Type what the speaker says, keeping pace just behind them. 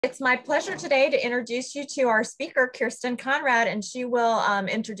It's my pleasure today to introduce you to our speaker, Kirsten Conrad, and she will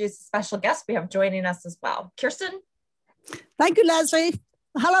introduce a special guest we have joining us as well. Kirsten? Thank you, Leslie.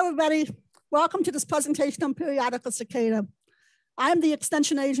 Hello, everybody. Welcome to this presentation on periodical cicada. I'm the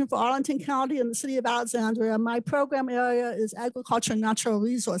extension agent for Arlington County in the city of Alexandria. My program area is agriculture and natural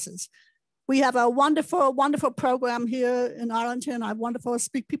resources. We have a wonderful, wonderful program here in Arlington. I have wonderful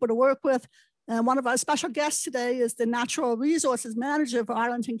people to work with. And one of our special guests today is the Natural Resources Manager for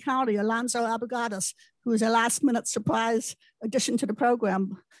Arlington County, Alonso Abugattas, who is a last-minute surprise addition to the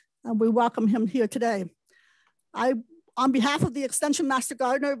program. And we welcome him here today. On behalf of the Extension Master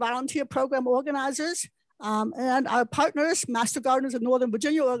Gardener Volunteer Program organizers and our partners, Master Gardeners of Northern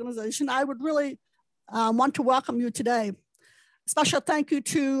Virginia organization, I would really want to welcome you today. Special thank you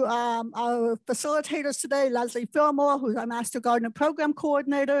to our facilitators today, Leslie Fillmore, who's our Master Gardener Program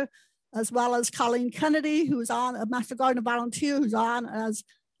Coordinator, as well as Colleen Kennedy, who's on a Master Gardener Volunteer, who's on as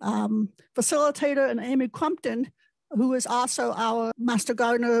facilitator, and Amy Crumpton, who is also our Master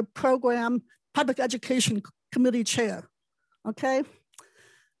Gardener Program Public Education Committee Chair, okay?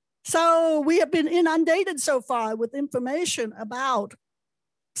 So we have been inundated so far with information about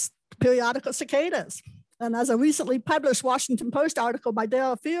periodical cicadas. And as a recently published Washington Post article by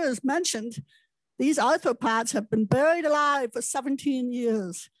Dale Fears mentioned, these arthropods have been buried alive for 17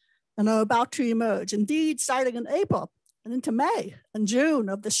 years. And are about to emerge. Indeed, starting in April and into May and June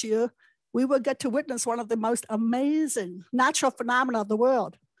of this year, we will get to witness one of the most amazing natural phenomena of the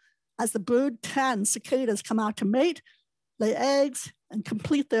world as the brood 10 cicadas come out to mate, lay eggs, and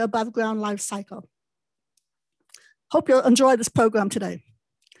complete their above ground life cycle. Hope you'll enjoy this program today.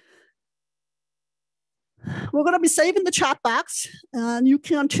 We're going to be saving the chat box, and you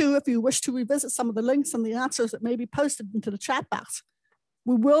can too if you wish to revisit some of the links and the answers that may be posted into the chat box.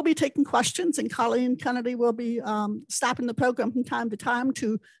 We will be taking questions, and Colleen Kennedy will be stopping the program from time to time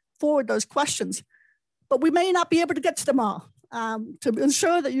to forward those questions. But we may not be able to get to them all. To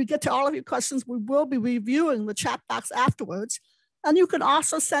ensure that you get to all of your questions, we will be reviewing the chat box afterwards. And you can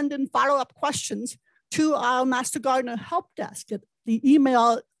also send in follow-up questions to our Master Gardener Help Desk at the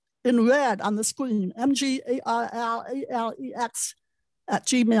email in red on the screen,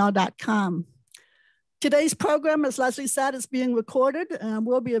 mgarlalex@gmail.com. Today's program, as Leslie said, is being recorded and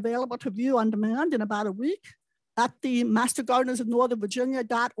will be available to view on demand in about a week at the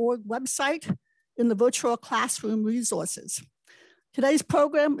mastergardenersofnorthernvirginia.org website in the virtual classroom resources. Today's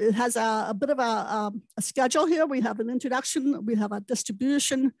program, it has a bit of a schedule here. We have an introduction, we have a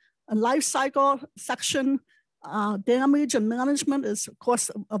distribution and life cycle section. Damage and management is, of course,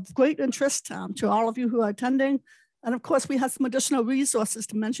 of great interest to all of you who are attending. And of course, we have some additional resources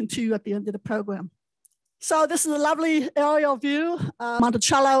to mention to you at the end of the program. So this is a lovely aerial view,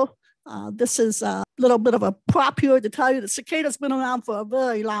 Monticello. This is a little bit of a prop here to tell you that cicadas been around for a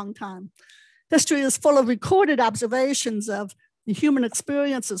very long time. History is full of recorded observations of the human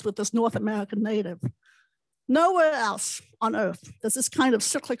experiences with this North American native. Nowhere else on Earth does this kind of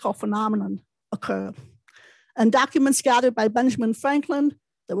cyclical phenomenon occur. And documents gathered by Benjamin Franklin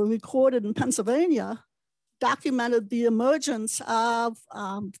that were recorded in Pennsylvania documented the emergence of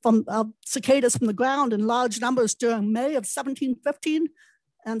cicadas from the ground in large numbers during May of 1715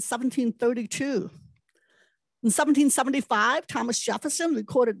 and 1732. In 1775, Thomas Jefferson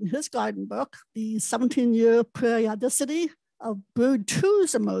recorded in his garden book the 17-year periodicity of brood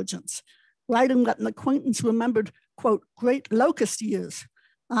 2's emergence, writing that an acquaintance remembered, quote, great locust years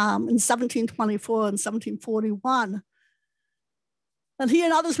in 1724 and 1741. And he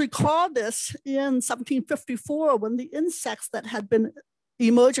and others recalled this in 1754 when the insects that had been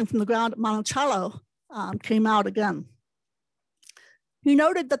emerging from the ground at Monticello came out again. He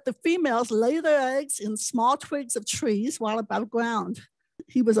noted that the females lay their eggs in small twigs of trees while above ground.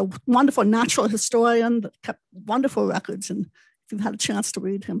 He was a wonderful natural historian that kept wonderful records, and if you've had a chance to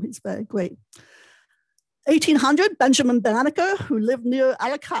read him, he's very great. 1800, Benjamin Banneker, who lived near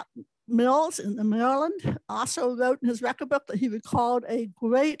Ellicott Mills in Maryland, also wrote in his record book that he recalled a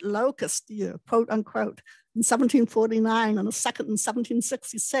great locust year, quote unquote, in 1749 and a second in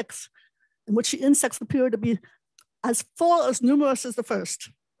 1766, in which the insects appeared to be as full as numerous as the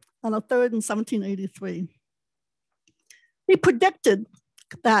first, and a third in 1783. He predicted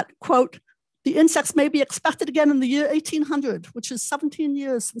that, quote, the insects may be expected again in the year 1800, which is 17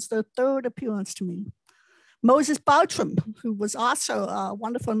 years since their third appearance to me. Moses Bartram, who was also a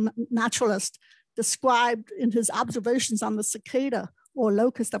wonderful naturalist, described in his observations on the cicada or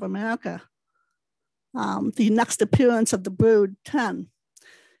locust of America, the next appearance of the brood 10.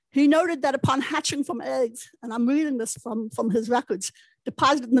 He noted that upon hatching from eggs, and I'm reading this from his records,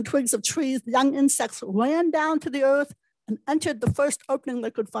 deposited in the twigs of trees, the young insects ran down to the earth and entered the first opening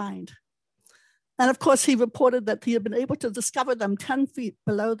they could find. And of course, he reported that he had been able to discover them 10 feet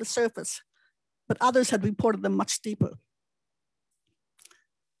below the surface, but others had reported them much deeper.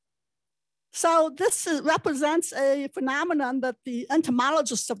 So this represents a phenomenon that the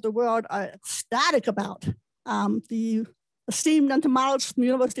entomologists of the world are ecstatic about. The esteemed entomologist from the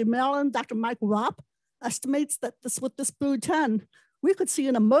University of Maryland, Dr. Mike Ropp, estimates that with this brood 10, we could see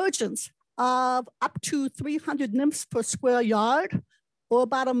an emergence of up to 300 nymphs per square yard, or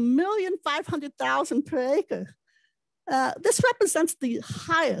about 1,500,000 per acre. This represents the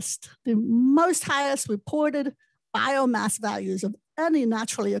most highest reported biomass values of any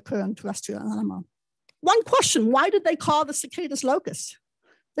naturally occurring terrestrial animal. One question, why did they call the cicadas locusts?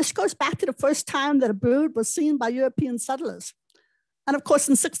 This goes back to the first time that a brood was seen by European settlers. And of course,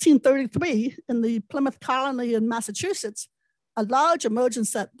 in 1633, in the Plymouth colony in Massachusetts, a large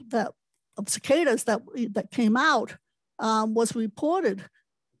emergence of cicadas that came out was reported.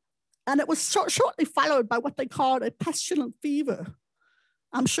 And it was shortly followed by what they called a pestilent fever.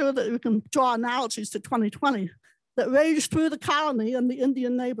 I'm sure that we can draw analogies to 2020 that raged through the colony and the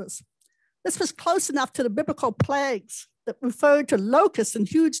Indian neighbors. This was close enough to the biblical plagues that referred to locusts in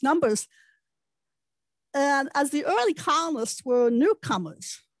huge numbers. And as the early colonists were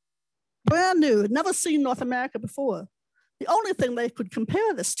newcomers, brand new, had never seen North America before, the only thing they could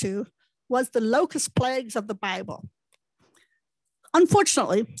compare this to was the locust plagues of the Bible.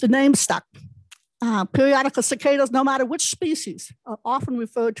 Unfortunately, the name stuck. Periodical cicadas, no matter which species, are often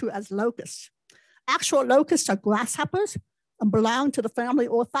referred to as locusts. Actual locusts are grasshoppers and belong to the family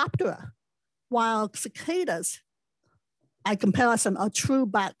Orthoptera, while cicadas, by comparison, are true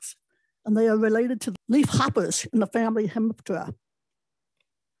bugs, and they are related to leaf hoppers in the family Hemiptera.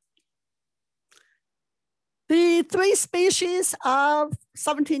 The three species of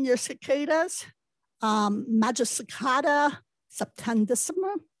 17-year cicadas, Magicicada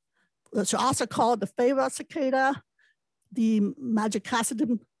septendissima, which are also called the Pharaoh cicada, the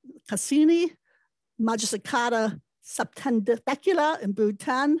Magicacidum cassini, Magicicada septendecula in brood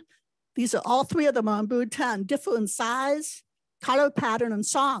 10. These are all three of them are in brood 10, differ in size, color pattern, and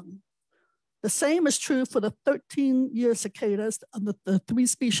song. The same is true for the 13-year cicadas, the three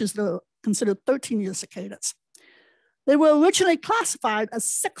species that are considered 13-year cicadas. They were originally classified as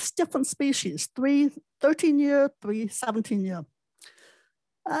 6 different species, 3 13-year, 3 17-year.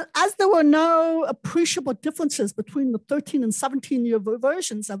 As there were no appreciable differences between the 13 and 17-year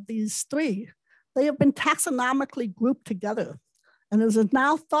versions of these three, they have been taxonomically grouped together. And it is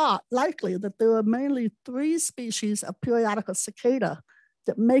now thought likely that there are mainly 3 species of periodical cicada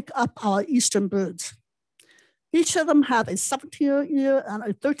that make up our eastern broods. Each of them have a 17-year and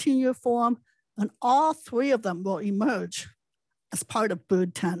a 13-year form, and all 3 of them will emerge as part of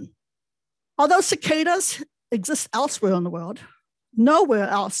brood 10. Although cicadas exist elsewhere in the world, nowhere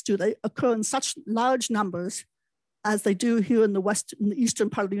else do they occur in such large numbers as they do here in the eastern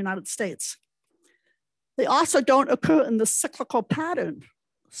part of the United States. They also don't occur in the cyclical pattern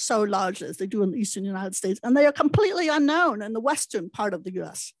so large as they do in the eastern United States, and they are completely unknown in the western part of the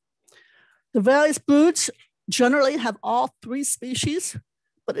US. The various broods generally have all 3 species,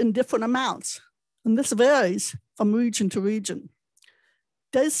 but in different amounts, and this varies from region to region.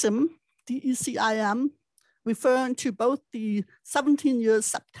 Decim, D-E-C-I-M, referring to both the 17-year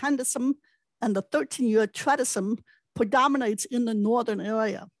septendissum and the 13-year tredissum, predominates in the northern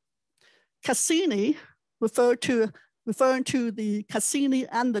area. Cassini, referring to the Cassini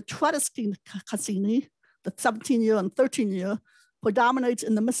and the trediscine Cassini, the 17-year and 13-year, predominates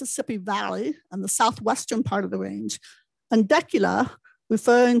in the Mississippi Valley and the southwestern part of the range. And decula,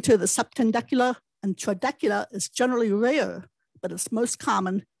 referring to the septendecula and tridecula, is generally rare, but it's most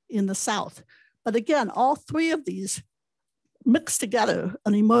common in the south. But again, all 3 of these mix together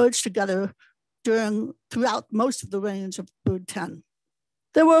and emerge together throughout most of the range of brood 10.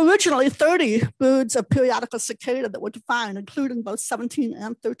 There were originally 30 broods of periodical cicada that were defined, including both 17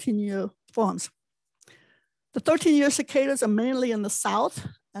 and 13-year forms. The 13-year cicadas are mainly in the south,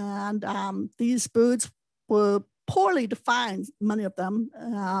 and these broods were poorly defined, many of them,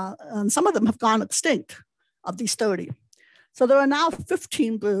 and some of them have gone extinct of these 30. So there are now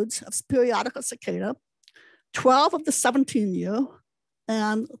 15 broods of periodical cicada, 12 of the 17-year,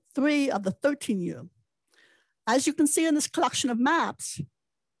 and 3 of the 13-year. As you can see in this collection of maps,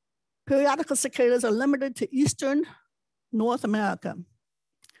 periodical cicadas are limited to eastern North America.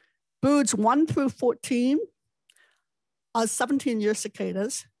 Broods 1 through 14 are 17-year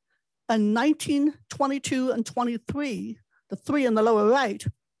cicadas, and 19, 22, and 23, the 3 in the lower right,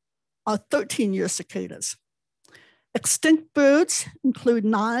 are 13-year cicadas. Extinct broods include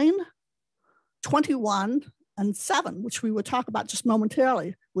 9, 21, and 7, which we will talk about just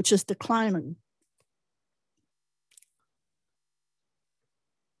momentarily, which is declining.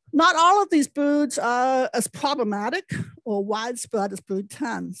 Not all of these broods are as problematic or widespread as brood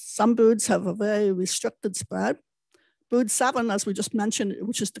 10. Some broods have a very restricted spread. Brood 7, as we just mentioned,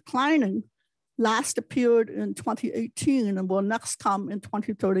 which is declining, last appeared in 2018 and will next come in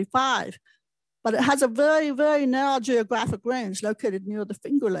 2035. But it has a very, very narrow geographic range located near the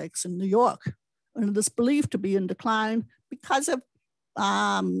Finger Lakes in New York. And it is believed to be in decline because of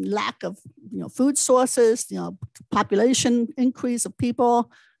lack of food sources, population increase of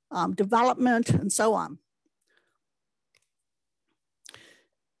people, development, and so on.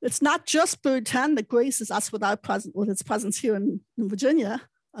 It's not just brood 10 that graces us with its presence here in Virginia.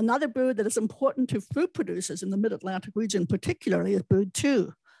 Another brood that is important to fruit producers in the Mid-Atlantic region particularly is brood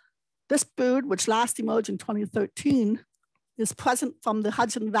 2. This brood, which last emerged in 2013, is present from the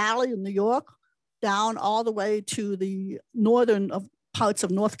Hudson Valley in New York down all the way to the northern parts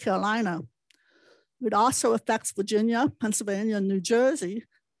of North Carolina. It also affects Virginia, Pennsylvania, and New Jersey.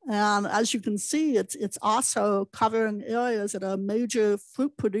 And as you can see, it's also covering areas that are major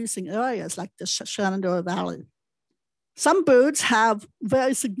fruit producing areas like the Shenandoah Valley. Some broods have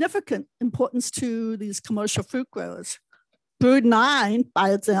very significant importance to these commercial fruit growers. Brood 9,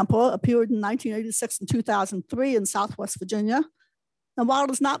 by example, appeared in 1986 and 2003 in Southwest Virginia. And while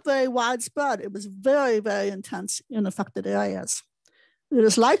it is not very widespread, it was very, very intense in affected areas. It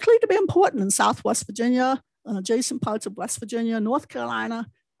is likely to be important in Southwest Virginia and adjacent parts of West Virginia, North Carolina,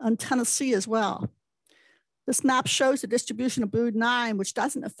 and Tennessee as well. This map shows the distribution of brood 9, which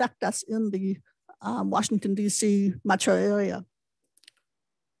doesn't affect us in the Washington, D.C. metro area.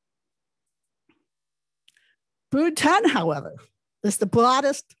 Brood 10, however, is the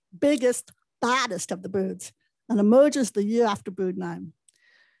broadest, biggest, baddest of the broods and emerges the year after brood 9.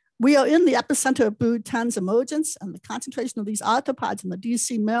 We are in the epicenter of brood 10's emergence, and the concentration of these arthropods in the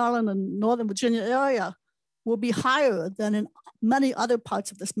D.C., Maryland, and Northern Virginia area will be higher than in many other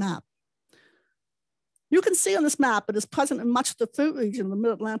parts of this map. You can see on this map it is present in much of the fruit region of the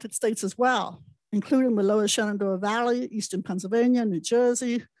Mid-Atlantic states as well, including the lower Shenandoah Valley, eastern Pennsylvania, New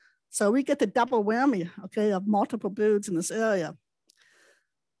Jersey. So we get the double whammy, of multiple broods in this area.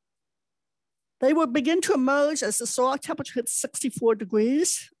 They will begin to emerge as the soil temperature hits 64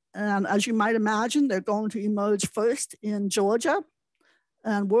 degrees. And as you might imagine, they're going to emerge first in Georgia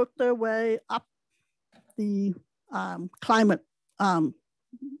and work their way up the climate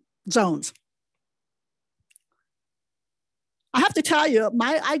zones. I have to tell you,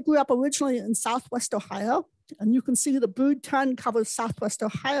 I grew up originally in Southwest Ohio, and you can see the brood 10 covers Southwest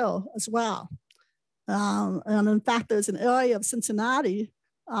Ohio as well. And in fact, there's an area of Cincinnati,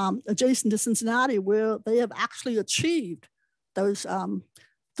 adjacent to Cincinnati, where they have actually achieved those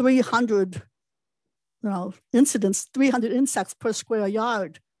 300 incidents, 300 insects per square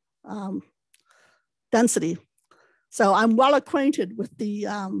yard density. So I'm well acquainted with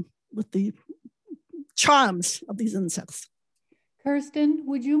the charms of these insects. Kirsten,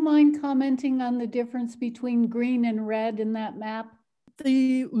 would you mind commenting on the difference between green and red in that map?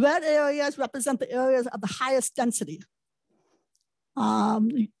 The red areas represent the areas of the highest density.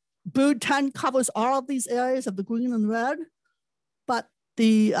 Brood 10 covers all of these areas of the green and red, but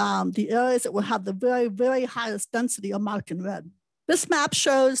the areas that will have the very, very highest density are marked in red. This map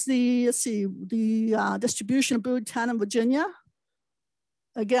shows the distribution of brood 10 in Virginia.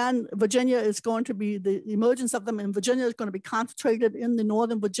 Again, Virginia is going to be, the emergence of them in Virginia is going to be concentrated in the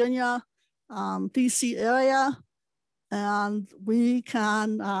Northern Virginia, DC area. And we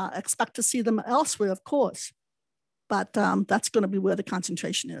can expect to see them elsewhere, of course, but that's going to be where the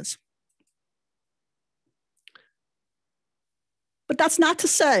concentration is. But that's not to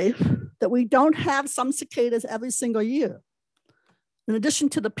say that we don't have some cicadas every single year. In addition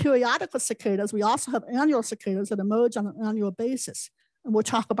to the periodical cicadas, we also have annual cicadas that emerge on an annual basis, and we'll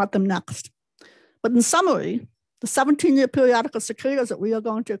talk about them next. But in summary, the 17-year periodical cicadas that we are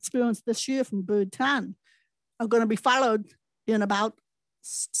going to experience this year from brood 10 are going to be followed in about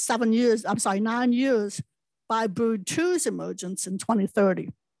 9 years by brood 2's emergence in 2030.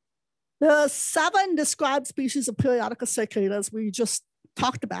 There are 7 described species of periodical cicadas we just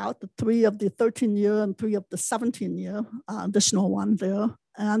talked about, the 3 of the 13-year and 3 of the 17-year, additional one there,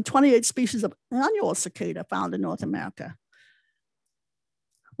 and 28 species of annual cicada found in North America.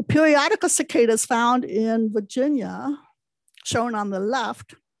 The periodical cicadas found in Virginia, shown on the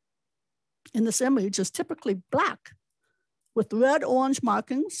left in this image, is typically black with red-orange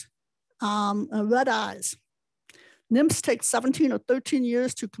markings and red eyes. Nymphs take 17 or 13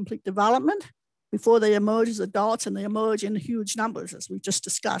 years to complete development before they emerge as adults, and they emerge in huge numbers, as we just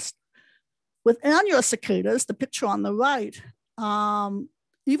discussed. With annual cicadas, the picture on the right,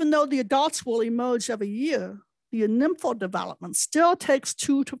 even though the adults will emerge every year, the nymphal development still takes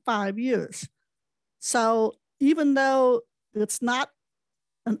 2 to 5 years. So even though it's not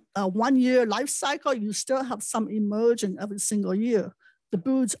a 1-year life cycle, you still have some emerging every single year. The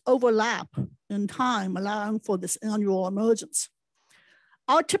broods overlap in time, allowing for this annual emergence.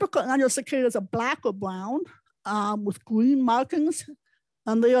 Our typical annual cicadas are black or brown with green markings,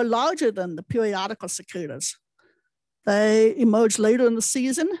 and they are larger than the periodical cicadas. They emerge later in the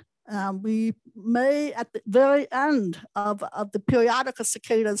season. We may, at the very end of the periodical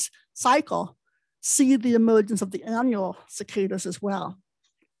cicadas cycle, see the emergence of the annual cicadas as well.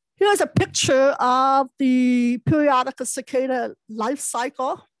 Here's a picture of the periodical cicada life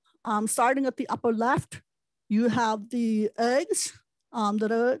cycle. Starting at the upper left, you have the eggs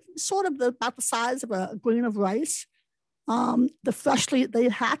that are sort of about the size of a grain of rice. They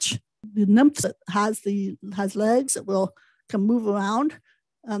hatch. The nymph that has legs that can move around,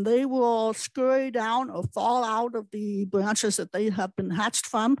 and they will scurry down or fall out of the branches that they have been hatched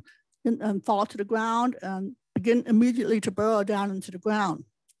from and fall to the ground and begin immediately to burrow down into the ground.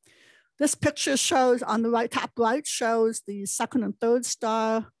 This picture shows on the right, top right, shows the second and third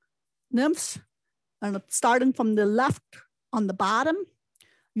star nymphs. And starting from the left on the bottom,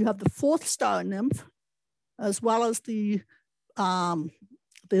 you have the fourth star nymph, as well as the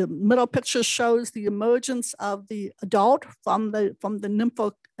middle picture shows the emergence of the adult from the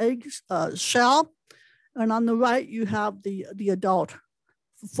nymphal egg shell. And on the right, you have the adult,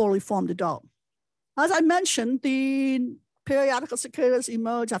 fully formed adult. As I mentioned, the periodical cicadas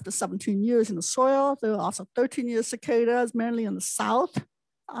emerge after 17 years in the soil. There are also 13-year cicadas, mainly in the south.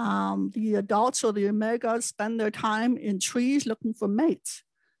 The adults or the omegas spend their time in trees looking for mates.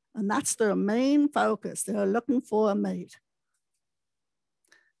 And that's their main focus. They're looking for a mate.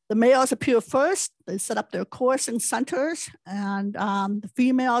 The males appear first. They set up their coursing centers, and the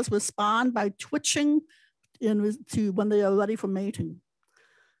females respond by twitching when they are ready for mating.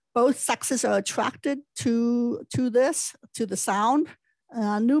 Both sexes are attracted to the sound,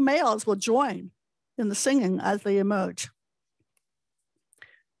 and new males will join in the singing as they emerge.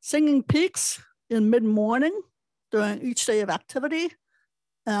 Singing peaks in mid-morning during each day of activity,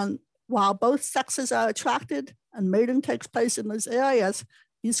 and while both sexes are attracted and mating takes place in these areas,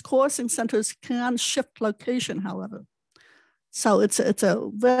 these coursing centers can shift location, however. So it's a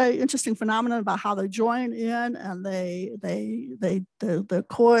very interesting phenomenon about how they join in and the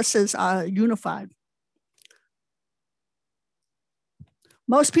choruses are unified.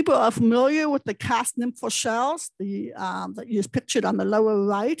 Most people are familiar with the cast nymphal shells, that is pictured on the lower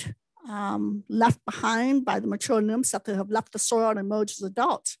right, left behind by the mature nymphs after they have left the soil and emerged as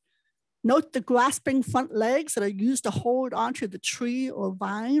adults. Note the grasping front legs that are used to hold onto the tree or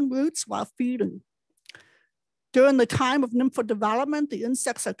vine roots while feeding. During the time of nymphal development, the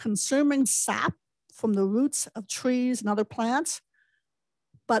insects are consuming sap from the roots of trees and other plants.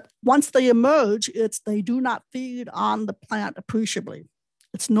 But once they emerge, they do not feed on the plant appreciably.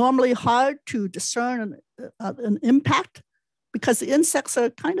 It's normally hard to discern an impact because the insects are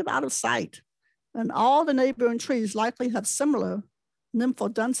kind of out of sight. And all the neighboring trees likely have similar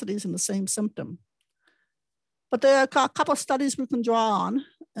nymphal densities in the same symptom. But there are a couple of studies we can draw on.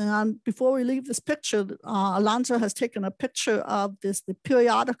 And before we leave this picture, Alonso has taken a picture of the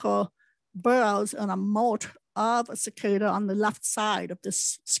periodical burrows and a moat of a cicada on the left side of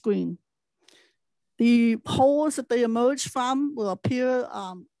this screen. The holes that they emerge from will appear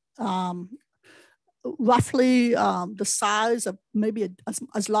roughly the size of maybe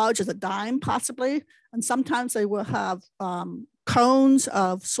as large as a dime, possibly. And sometimes they will have cones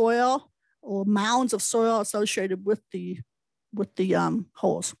of soil or mounds of soil associated with the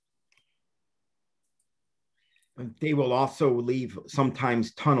holes. They will also leave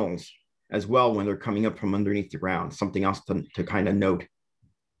sometimes tunnels as well when they're coming up from underneath the ground, something else to kind of note.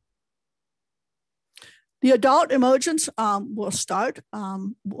 The adult emergence will start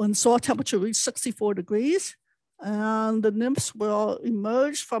when soil temperature reaches 64 degrees, and the nymphs will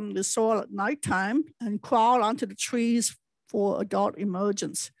emerge from the soil at nighttime and crawl onto the trees for adult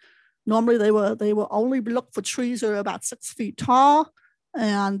emergence. Normally, they will only look for trees that are about 6 feet tall,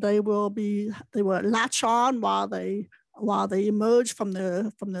 and they will latch on while they emerge from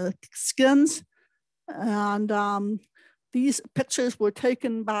the skins. And these pictures were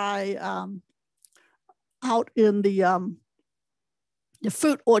taken by out in the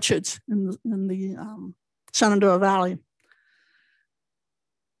fruit orchards in the Shenandoah Valley.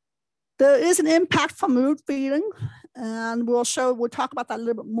 There is an impact from root feeding, And we'll talk about that a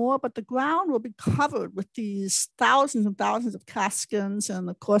little bit more, but the ground will be covered with these thousands and thousands of caskins. And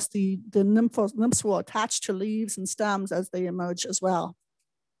of course, the nymphs will attach to leaves and stems as they emerge as well.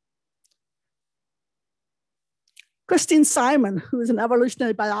 Christine Simon, who is an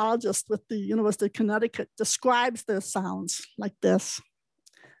evolutionary biologist with the University of Connecticut, describes their sounds like this.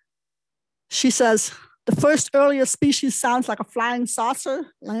 She says, the first earliest species sounds like a flying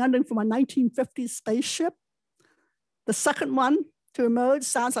saucer landing from a 1950s spaceship. The second one to emerge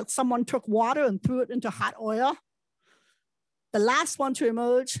sounds like someone took water and threw it into hot oil. The last one to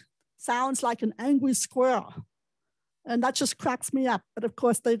emerge sounds like an angry squirrel. And that just cracks me up. But of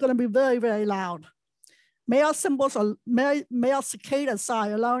course, they're going to be very, very loud. Male cicadas,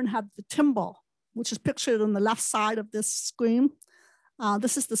 alone have the timbal, which is pictured on the left side of this screen.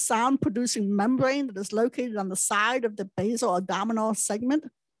 This is the sound-producing membrane that is located on the side of the basal abdominal segment.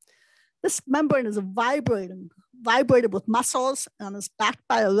 This membrane is vibrated with muscles and is backed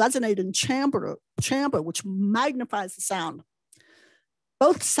by a resonating chamber which magnifies the sound.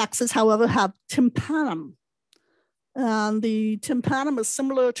 Both sexes, however, have tympanum. And the tympanum is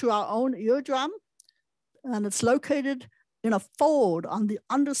similar to our own eardrum, and it's located in a fold on the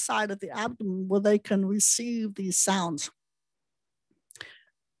underside of the abdomen where they can receive these sounds.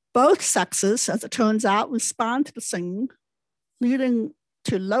 Both sexes, as it turns out, respond to the singing, leading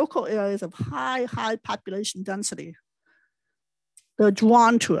to local areas of high population density. They're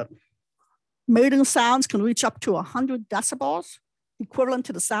drawn to it. Mating sounds can reach up to 100 decibels, equivalent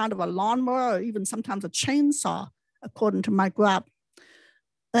to the sound of a lawnmower or even sometimes a chainsaw, according to Mike Rapp.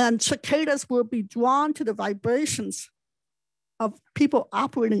 And cicadas will be drawn to the vibrations of people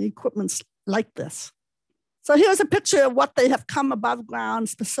operating equipments like this. So here's a picture of what they have come above ground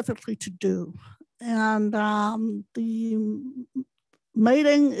specifically to do. And the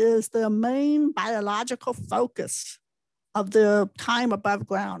mating is their main biological focus of their time above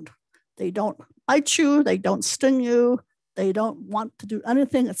ground. They don't bite you, they don't sting you, they don't want to do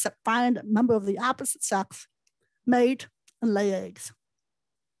anything except find a member of the opposite sex, mate, and lay eggs.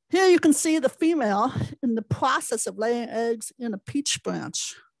 Here you can see the female in the process of laying eggs in a peach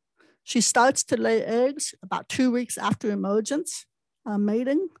branch. She starts to lay eggs about 2 weeks after emergence,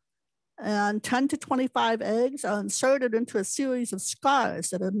 mating, and 10 to 25 eggs are inserted into a series of scars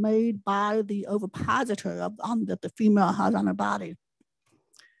that are made by the ovipositor that the female has on her body.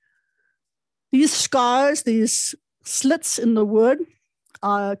 These scars, these slits in the wood,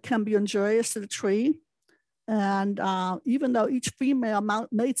 can be injurious to the tree. And even though each female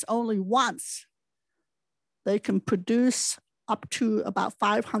mates only once, they can produce up to about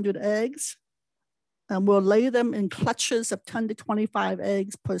 500 eggs, and we'll lay them in clutches of 10 to 25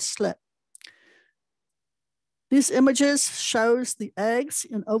 eggs per slit. These images shows the eggs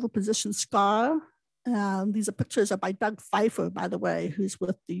in oviposition scar. And these are pictures by Doug Pfeiffer, by the way, who's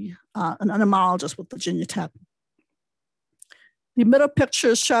with an entomologist with Virginia Tech. The middle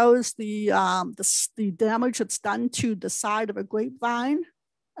picture shows the damage that's done to the side of a grapevine.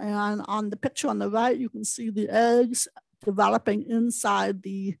 And on the picture on the right, you can see the eggs developing inside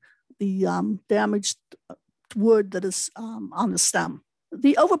the damaged wood that is on the stem.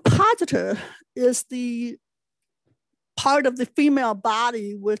 The ovipositor is the part of the female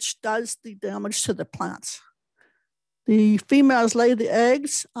body which does the damage to the plants. The females lay the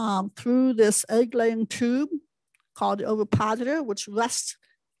eggs through this egg-laying tube called the ovipositor, which rests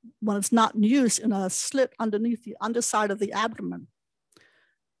when it's not in use in a slit underneath the underside of the abdomen.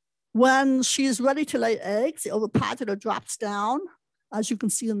 When she is ready to lay eggs, the ovipositor drops down, as you can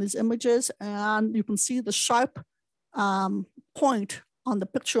see in these images, and you can see the sharp point on the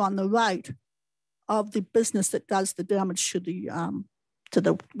picture on the right of the business that does the damage to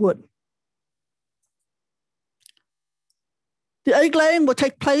the wood. The egg laying will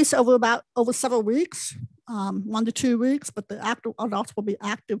take place over several weeks, 1 to 2 weeks, but the adults will be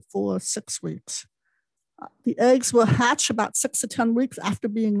active for 6 weeks. The eggs will hatch about 6 to 10 weeks after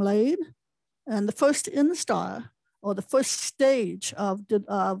being laid, and the first instar, or the first stage of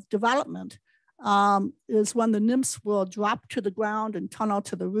development, is when the nymphs will drop to the ground and tunnel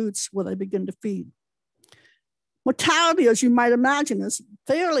to the roots where they begin to feed. Mortality, as you might imagine, is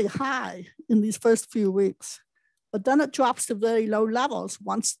fairly high in these first few weeks, but then it drops to very low levels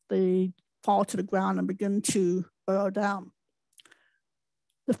once they fall to the ground and begin to burrow down.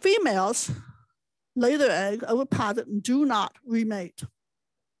 The females lay their egg, oviposit, and do not remate.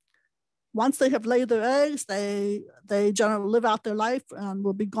 Once they have laid their eggs, they generally live out their life and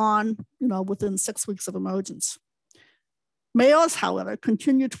will be gone, within 6 weeks of emergence. Males, however,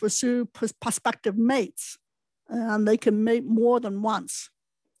 continue to pursue prospective mates, and they can mate more than once.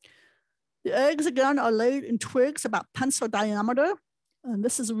 The eggs, again, are laid in twigs about pencil diameter. And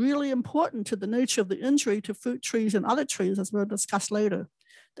this is really important to the nature of the injury to fruit trees and other trees, as we'll discuss later.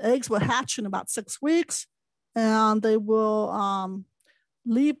 The eggs will hatch in about 6 weeks, and they will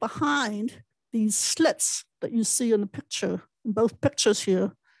leave behind these slits that you see in the picture, in both pictures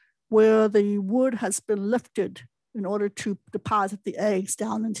here, where the wood has been lifted in order to deposit the eggs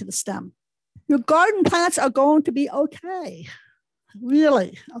down into the stem. Your garden plants are going to be okay,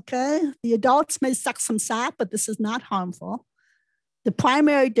 really, okay? The adults may suck some sap, but this is not harmful. The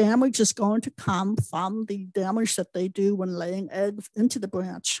primary damage is going to come from the damage that they do when laying eggs into the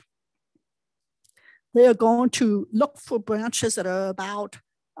branch. They are going to look for branches that are about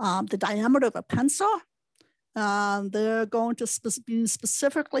the diameter of a pencil. They're going to be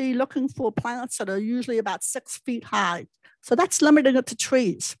specifically looking for plants that are usually about 6 feet high. So that's limiting it to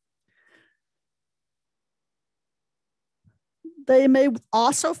trees. They may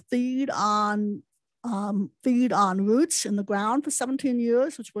also feed on roots in the ground for 17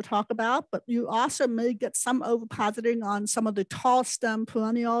 years, which we'll talk about, but you also may get some ovipositing on some of the tall stem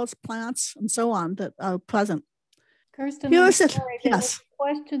perennials, plants, and so on that are present. Kirsten, There I'm was sorry, there was yes. a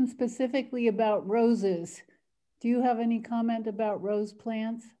question specifically about roses. Do you have any comment about rose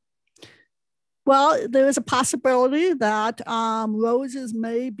plants? Well, there is a possibility that roses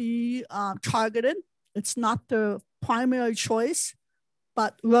may be targeted. It's not the primary choice,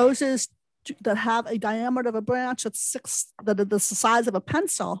 but roses that have a diameter of a branch that's that is the size of a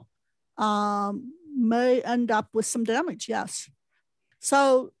pencil may end up with some damage, yes.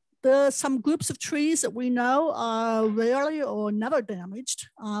 So there are some groups of trees that we know are rarely or never damaged.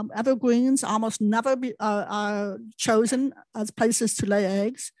 Evergreens almost never are chosen as places to lay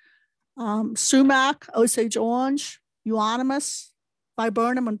eggs. Sumac, Osage orange, euonymus,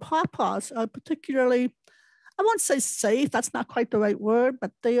 viburnum, and pawpaws are particularly, I won't say safe, that's not quite the right word,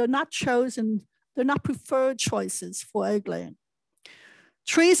 but they are not chosen, they're not preferred choices for egg laying.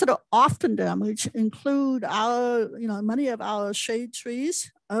 Trees that are often damaged include many of our shade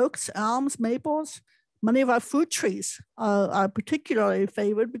trees, oaks, elms, maples. Many of our fruit trees are particularly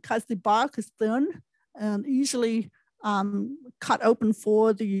favored because the bark is thin and easily cut open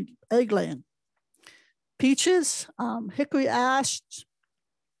for the egg laying. Peaches, hickory ash,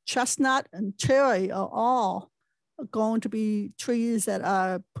 chestnut, and cherry are all going to be trees that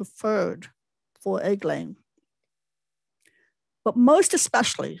are preferred for egg laying. But most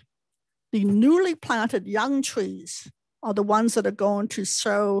especially, the newly planted young trees are the ones that are going to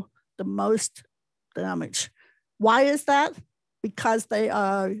show the most damage. Why is that? Because they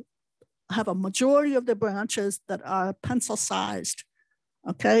have a majority of the branches that are pencil sized.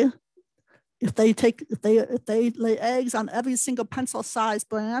 Okay, if they lay eggs on every single pencil sized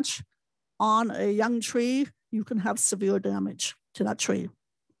branch on a young tree, you can have severe damage to that tree.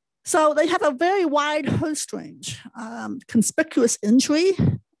 So they have a very wide host range. Conspicuous injury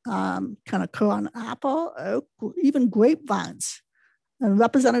can occur on apple, oak, even grapevines, and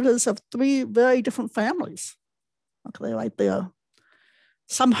representatives of 3 very different families. Okay, right there.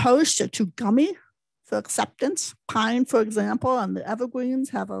 Some hosts are too gummy for acceptance. Pine, for example, and the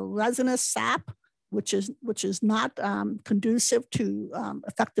evergreens have a resinous sap, which is not conducive to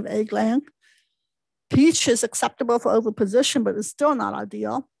effective egg laying. Peach is acceptable for oviposition, but it's still not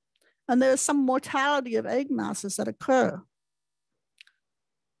ideal. And there's some mortality of egg masses that occur.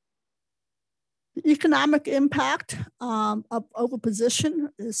 The economic impact of oviposition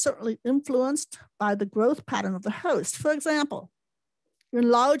is certainly influenced by the growth pattern of the host. For example, in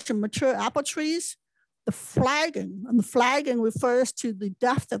large and mature apple trees, the flagging refers to the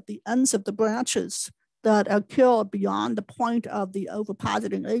depth of the ends of the branches that are killed beyond the point of the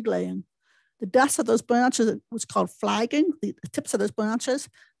ovipositing egg laying. The depth of those branches was called flagging, the tips of those branches.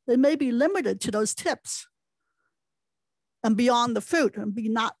 They may be limited to those tips and beyond the fruit and be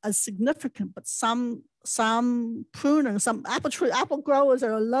not as significant, but some pruning, some apple growers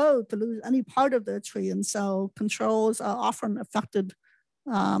are loath to lose any part of their tree. And so controls are often affected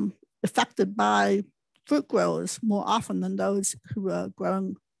by fruit growers more often than those who are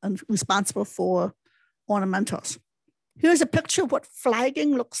growing and responsible for ornamentals. Here's a picture of what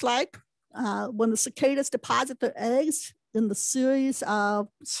flagging looks like when the cicadas deposit their eggs in the series of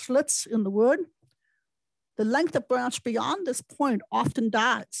slits in the wood. The length of branch beyond this point often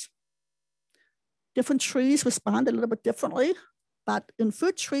dies. Different trees respond a little bit differently, but in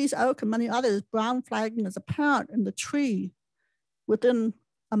fruit trees, oak, and many others, brown flagging is apparent in the tree within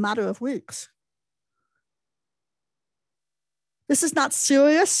a matter of weeks. This is not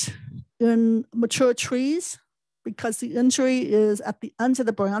serious in mature trees because the injury is at the ends of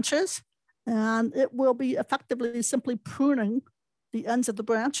the branches, and it will be effectively simply pruning the ends of the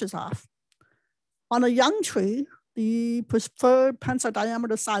branches off. On a young tree, the preferred pencil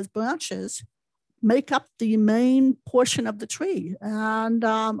diameter size branches make up the main portion of the tree. And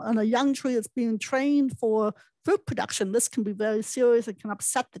on a young tree that's being trained for fruit production, this can be very serious. It can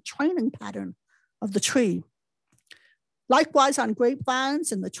upset the training pattern of the tree. Likewise, on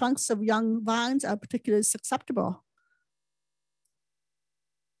grapevines, and the trunks of young vines are particularly susceptible.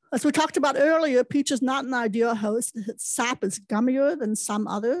 As we talked about earlier, peach is not an ideal host. Its sap is gummier than some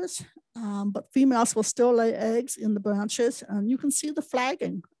others, but females will still lay eggs in the branches. And you can see the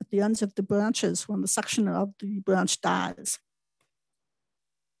flagging at the ends of the branches when the section of the branch dies.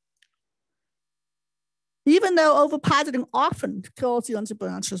 Even though ovipositing often kills the ends of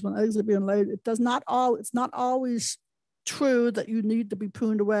branches when eggs are being laid, it's not always true that you need to be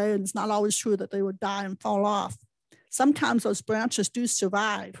pruned away, and it's not always true that they would die and fall off. Sometimes those branches do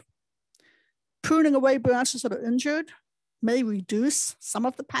survive. Pruning away branches that are injured may reduce some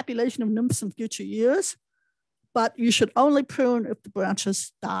of the population of nymphs in future years, but you should only prune if the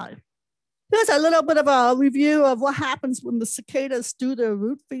branches die. Here's a little bit of a review of what happens when the cicadas do their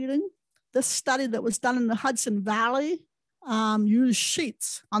root feeding. This study that was done in the Hudson Valley used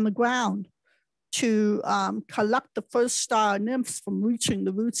sheets on the ground to collect the first star nymphs from reaching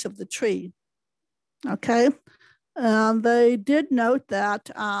the roots of the tree. Okay, they did note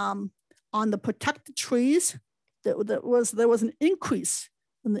that on the protected trees, there was an increase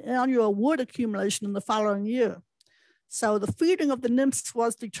in the annual wood accumulation in the following year. So the feeding of the nymphs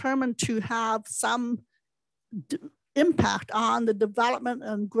was determined to have some impact on the development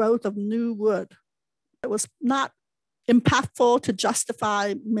and growth of new wood. It was not impactful to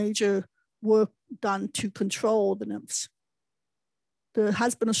justify major work done to control the nymphs. There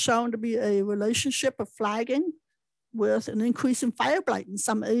has been shown to be a relationship of flagging with an increase in fire blight in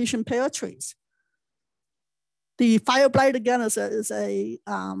some Asian pear trees. The fire blight, again, is a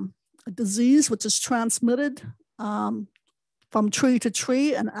disease which is transmitted from tree to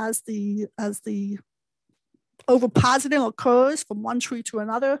tree, and as the ovipositing occurs from one tree to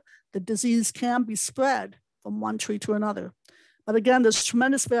another, the disease can be spread from one tree to another. But again, there's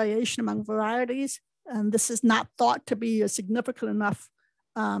tremendous variation among varieties, and this is not thought to be a significant enough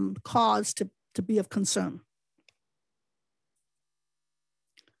cause to be of concern.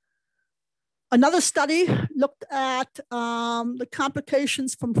 Another study looked at the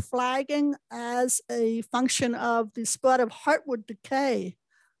complications from flagging as a function of the spread of heartwood decay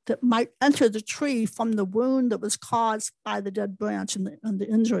that might enter the tree from the wound that was caused by the dead branch and the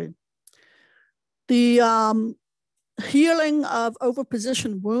injury. The healing of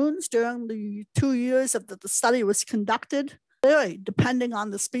overpositioned wounds during the 2 years that the study was conducted varied depending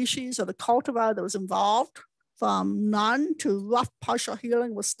on the species or the cultivar that was involved, from none to rough partial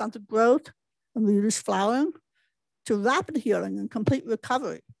healing with stunted growth and reduced flowering, to rapid healing and complete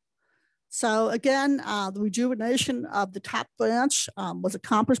recovery. So again, the rejuvenation of the top branch was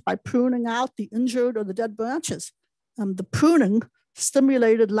accomplished by pruning out the injured or the dead branches. The pruning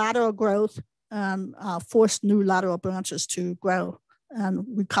stimulated lateral growth and forced new lateral branches to grow and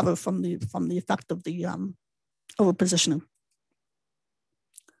recover from the effect of the overpositioning.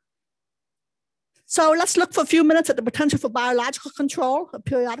 So let's look for a few minutes at the potential for biological control of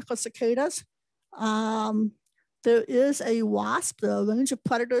periodical cicadas. There is a wasp, a range of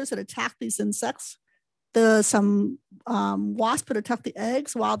predators that attack these insects. There's some wasps that attack the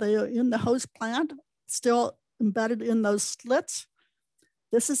eggs while they are in the host plant, still embedded in those slits.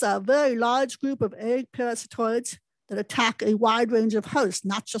 This is a very large group of egg parasitoids that attack a wide range of hosts,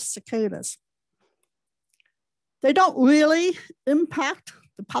 not just cicadas. They don't really impact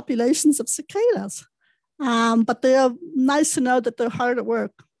the populations of cicadas, but they're nice to know that they're hard at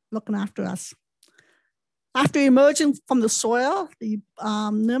work looking after us. After emerging from the soil, the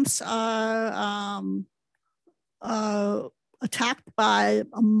nymphs are attacked by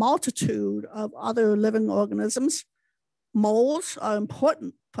a multitude of other living organisms. Moles are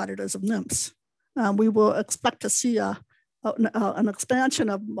important predators of nymphs. We will expect to see an expansion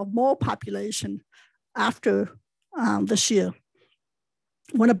of mole population after this year.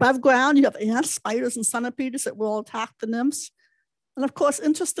 When above ground, you have ants, spiders, and centipedes that will attack the nymphs. And of course,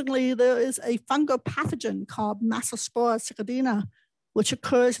 interestingly, there is a fungal pathogen called Massospora cicadina, which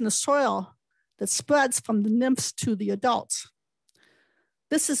occurs in the soil that spreads from the nymphs to the adults.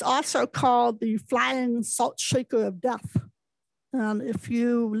 This is also called the flying salt shaker of death. And if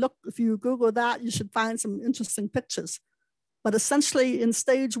you Google that, you should find some interesting pictures. But essentially, in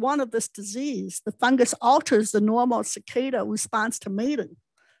stage 1 of this disease, the fungus alters the normal cicada response to mating.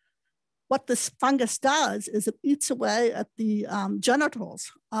 What this fungus does is it eats away at the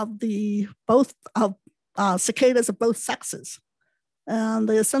genitals of cicadas of both sexes. and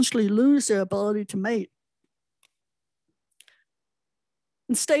they essentially lose their ability to mate.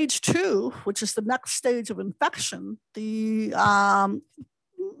 In stage 2, which is the next stage of infection, both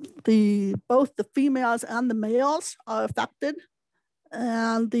the females and the males are affected,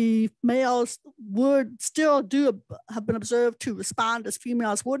 and the males would still have been observed to respond as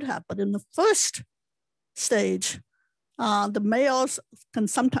females would have. But in the first stage, the males can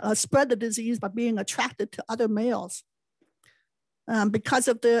sometimes spread the disease by being attracted to other males. Because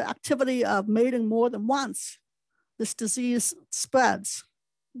of the activity of mating more than once, this disease spreads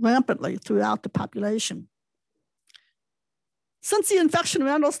rampantly throughout the population. Since the infection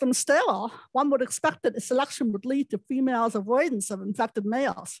renders them sterile, one would expect that the selection would lead to females' avoidance of infected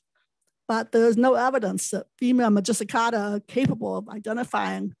males. But there is no evidence that female Cicada are capable of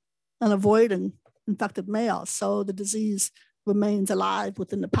identifying and avoiding infected males, so the disease remains alive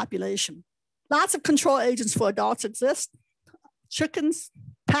within the population. Lots of control agents for adults exist: chickens,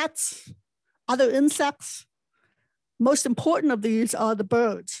 pets, other insects. Most important of these are the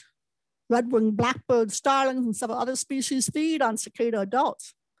birds. Red-winged blackbird starlings and several other species feed on cicada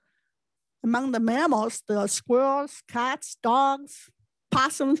adults. Among the mammals, there are squirrels, cats, dogs,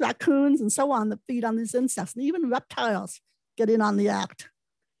 possums, raccoons, and so on that feed on these insects. And even reptiles get in on the act.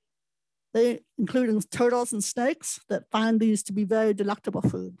 Including turtles and snakes that find these to be very delectable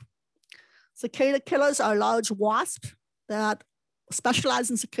food. Cicada killers are large wasps that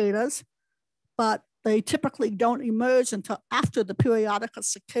specialize in cicadas, but they typically don't emerge until after the periodic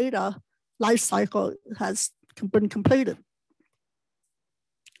cicada life cycle has been completed.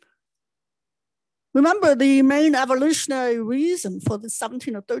 Remember, the main evolutionary reason for the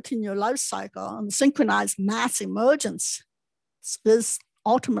 17 or 13-year life cycle and synchronized mass emergence is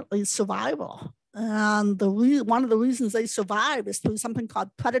ultimately survival. And one of the reasons they survive is through something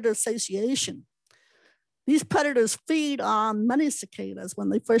called predator satiation. These predators feed on many cicadas when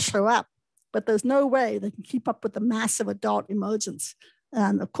they first show up, but there's no way they can keep up with the massive adult emergence.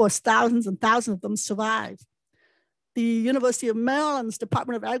 And of course, thousands and thousands of them survive. The University of Maryland's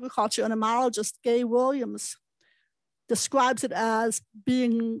Department of Agriculture entomologist Gay Williams describes it as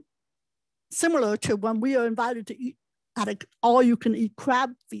being similar to when we are invited to eat at an all-you-can-eat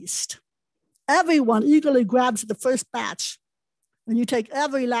crab feast. Everyone eagerly grabs the first batch, and you take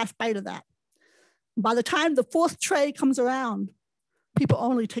every last bite of that. By the time the fourth tray comes around, people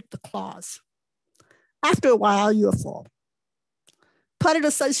only take the claws. After a while, you're full.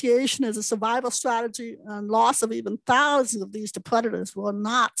 Predator satiation is a survival strategy, and loss of even thousands of these to predators will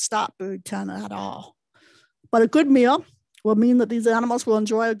not stop bird ten at all. But a good meal will mean that these animals will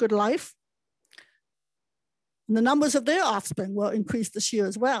enjoy a good life, and the numbers of their offspring will increase this year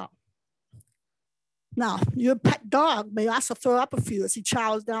as well. Now, your pet dog may also throw up a few as he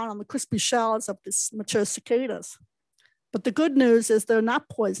chows down on the crispy shells of these mature cicadas. But the good news is they're not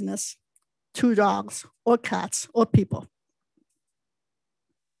poisonous to dogs or cats or people.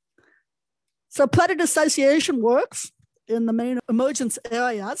 So predator satiation works in the main emergence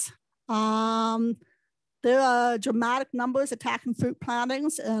areas. There are dramatic numbers attacking fruit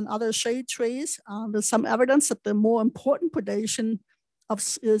plantings and other shade trees. There's some evidence that the more important predation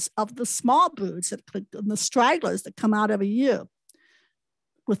is of the small birds and the stragglers that come out every year.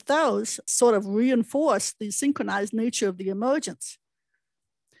 With those, sort of reinforce the synchronized nature of the emergence.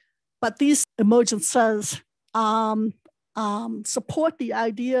 But these emergences support the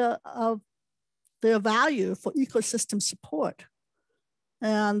idea of their value for ecosystem support.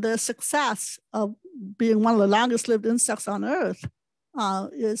 And their success of being one of the longest lived insects on Earth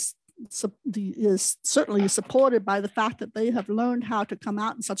is certainly supported by the fact that they have learned how to come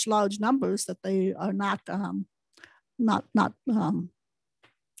out in such large numbers that they are not done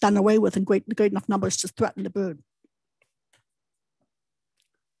away with in great enough numbers to threaten the bird.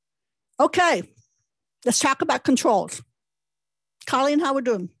 Okay, let's talk about controls. Colleen, how we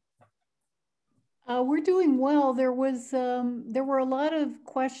doing? We're doing well. There were a lot of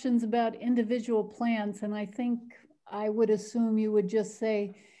questions about individual plants, and I think I would assume you would just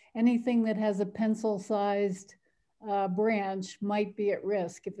say anything that has a pencil-sized branch might be at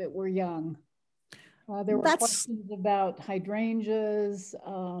risk if it were young. There were questions about hydrangeas,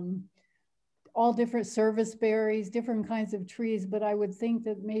 all different service berries, different kinds of trees, but I would think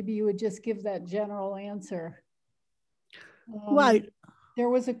that maybe you would just give that general answer. Right. There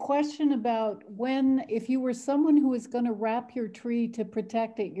was a question about if you were someone who was going to wrap your tree to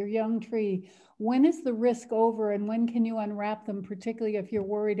protect it, your young tree, when is the risk over and when can you unwrap them, particularly if you're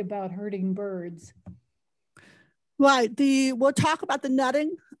worried about hurting birds? Right, we'll talk about the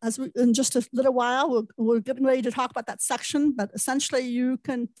netting in just a little while. We're getting ready to talk about that section, but essentially you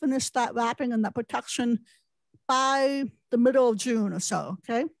can finish that wrapping and that protection by the middle of June or so,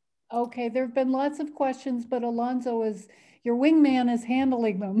 okay? Okay, there have been lots of questions, but Alonso your wingman is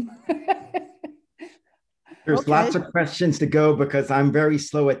handling them. There's lots of questions to go because I'm very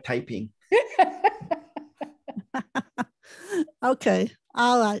slow at typing. Okay,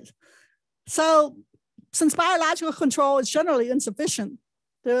 all right. So since biological control is generally insufficient,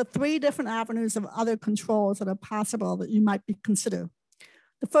 there are 3 different avenues of other controls that are possible that you might be considered.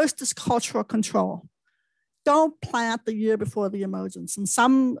 The first is cultural control. Don't plant the year before the emergence. And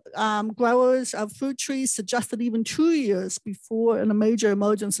some growers of fruit trees suggest that even 2 years before a major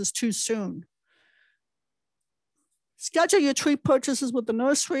emergence is too soon. Schedule your tree purchases with the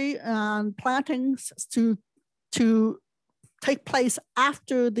nursery and plantings to take place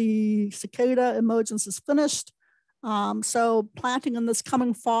after the cicada emergence is finished. So planting in this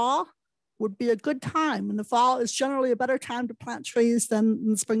coming fall would be a good time. And the fall is generally a better time to plant trees than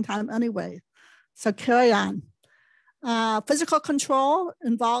in the springtime anyway. So carry on. Physical control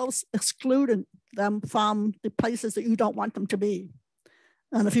involves excluding them from the places that you don't want them to be.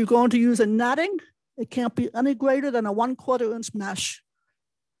 And if you're going to use a netting, it can't be any greater than a 1/4 inch mesh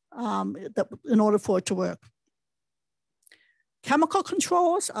in order for it to work. Chemical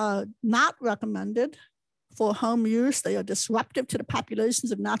controls are not recommended for home use. They are disruptive to the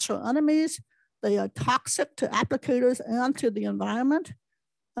populations of natural enemies. They are toxic to applicators and to the environment.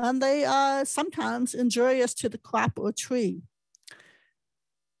 And they are sometimes injurious to the crop or tree.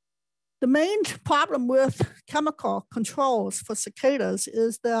 The main problem with chemical controls for cicadas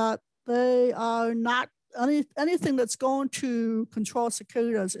is that they are not, anything that's going to control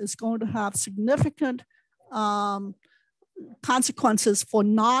cicadas is going to have significant consequences for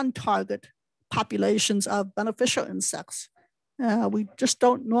non-target populations of beneficial insects. We just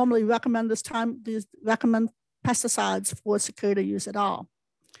don't normally recommend recommend pesticides for cicada use at all.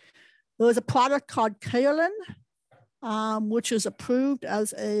 There's a product called kaolin, which is approved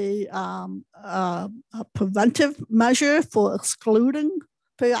as a preventive measure for excluding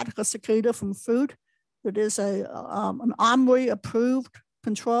periodical cicada from food. It is an OMRI approved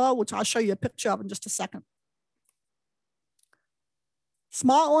control, which I'll show you a picture of in just a second.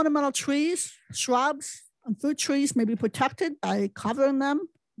 Small ornamental trees, shrubs, and fruit trees may be protected by covering them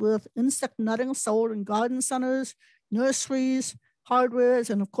with insect netting sold in garden centers, nurseries, hardwares,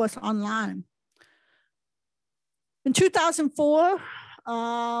 and of course online. In 2004,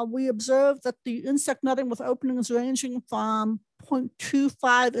 we observed that the insect netting with openings ranging from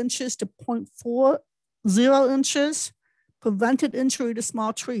 0.25 inches to 0.40 inches prevented injury to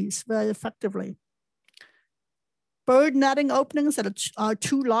small trees very effectively. Bird netting openings that are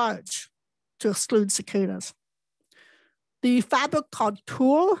too large to exclude cicadas. The fabric called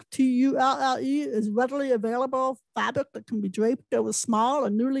tulle, T-U-L-L-E, is readily available fabric that can be draped over small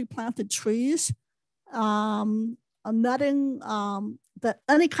or newly planted trees. A netting that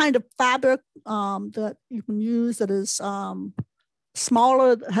any kind of fabric that you can use that is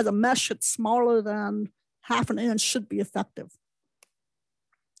smaller, has a mesh that's smaller than 1/2 inch should be effective.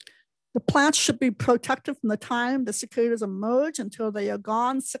 The plants should be protected from the time the cicadas emerge until they are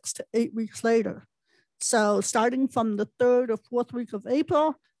gone 6 to 8 weeks later. So starting from the 3rd or 4th week of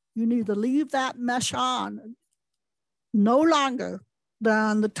April, you need to leave that mesh on no longer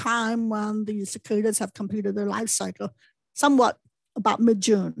than the time when the cicadas have completed their life cycle, somewhat about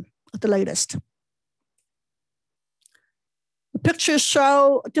mid-June at the latest. The pictures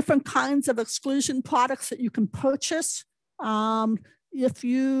show different kinds of exclusion products that you can purchase. If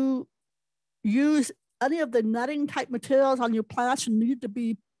you use any of the netting type materials on your plants, you need to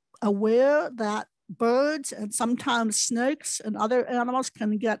be aware that birds and sometimes snakes and other animals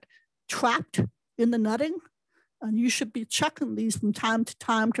can get trapped in the netting. And you should be checking these from time to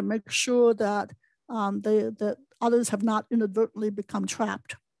time to make sure that that others have not inadvertently become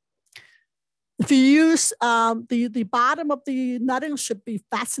trapped. If you use the bottom of the netting should be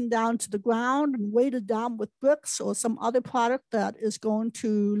fastened down to the ground and weighted down with bricks or some other product that is going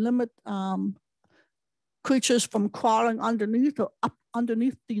to limit creatures from crawling underneath or up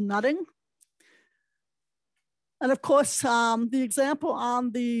underneath the netting. And of course, the example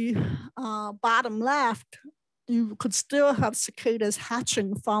on the bottom left, you could still have cicadas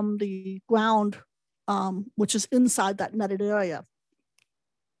hatching from the ground, which is inside that netted area.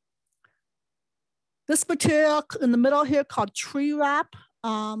 This material in the middle here called tree wrap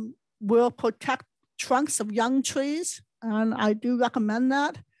will protect trunks of young trees, and I do recommend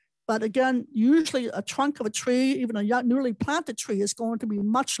that. But again, usually a trunk of a tree, even a young, newly planted tree, is going to be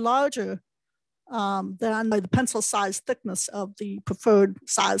much larger than the pencil-sized thickness of the preferred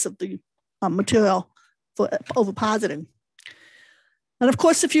size of the material for ovipositing. And of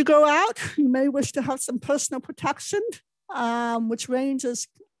course, if you go out, you may wish to have some personal protection. which ranges,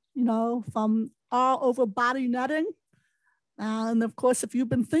 from all over body netting. And of course, if you've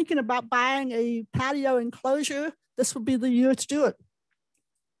been thinking about buying a patio enclosure, this would be the year to do it.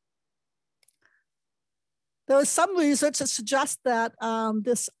 There is some research that suggests that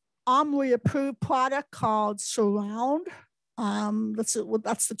this Omri approved product called Surround, that's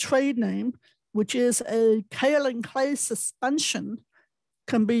the trade name, which is a kaolin clay suspension,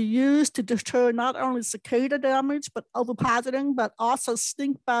 can be used to deter not only cicada damage, but ovipositing, but also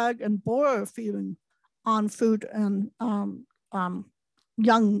stink bug and borer feeding on food and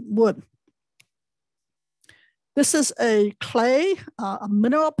young wood. This is a clay, a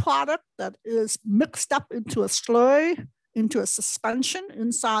mineral product that is mixed up into a slurry, into a suspension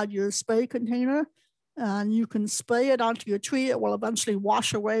inside your spray container. And you can spray it onto your tree. It will eventually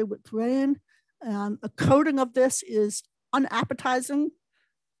wash away with rain. And a coating of this is unappetizing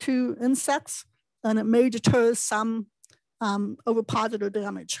to insects, and it may deter some ovipositor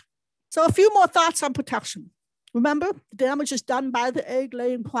damage. So a few more thoughts on protection. Remember, the damage is done by the egg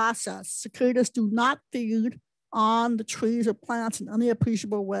laying process. Cicadas do not feed on the trees or plants in any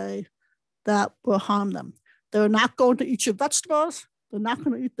appreciable way that will harm them. They're not going to eat your vegetables. They're not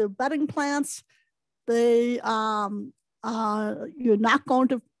going to eat the bedding plants. You're not going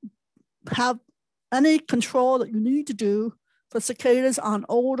to have any control that you need to do for cicadas on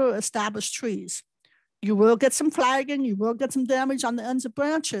older established trees. You will get some flagging, you will get some damage on the ends of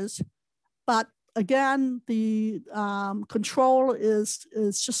branches, but again, the control is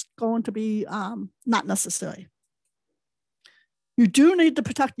just going to be not necessary. You do need to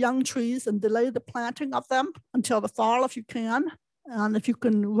protect young trees and delay the planting of them until the fall if you can. And if you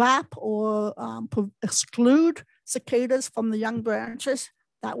can wrap or exclude cicadas from the young branches,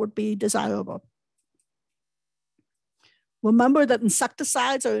 that would be desirable. Remember that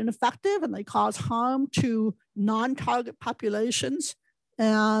insecticides are ineffective and they cause harm to non-target populations,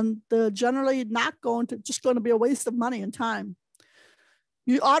 and they're generally just going to be a waste of money and time.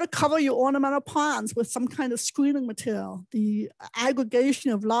 You ought to cover your ornamental ponds with some kind of screening material. The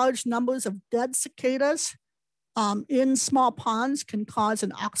aggregation of large numbers of dead cicadas in small ponds can cause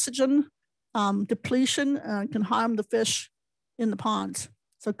an oxygen depletion and can harm the fish in the ponds.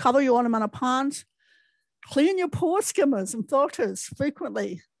 So cover your ornamental ponds. Clean your pore skimmers and filters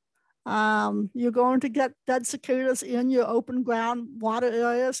frequently. You're going to get dead cicadas in your open ground water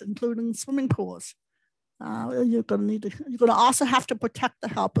areas, including swimming pools. You're going to also have to protect the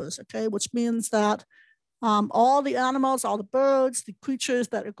helpers, okay? Which means that all the animals, all the birds, the creatures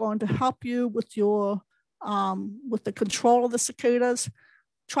that are going to help you with your with the control of the cicadas,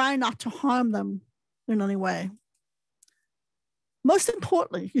 try not to harm them in any way. Most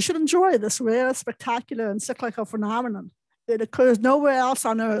importantly, you should enjoy this rare, spectacular, and cyclical phenomenon. It occurs nowhere else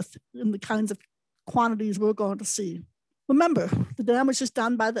on Earth in the kinds of quantities we're going to see. Remember, the damage is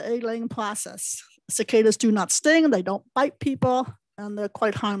done by the egg-laying process. Cicadas do not sting, they don't bite people, and they're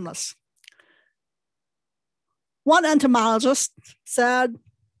quite harmless. One entomologist said,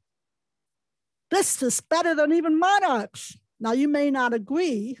 "This is better than even monarchs." Now, you may not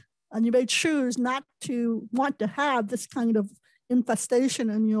agree, and you may choose not to want to have this kind of infestation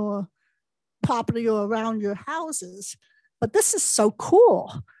in your property or around your houses, but this is so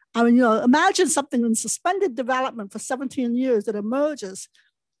cool. I mean, imagine something in suspended development for 17 years that emerges.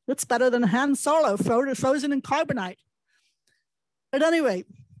 It's better than Han Solo frozen in carbonite. At any rate,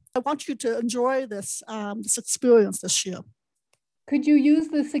 I want you to enjoy this, this experience this year. Could you use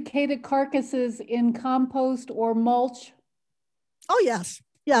the cicada carcasses in compost or mulch? Oh, yes.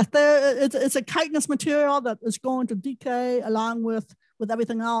 Yes, it's a chitinous material that is going to decay along with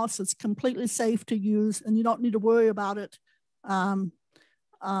everything else. It's completely safe to use, and you don't need to worry about it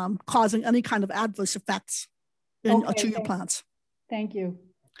causing any kind of adverse effects to your plants. Thank you.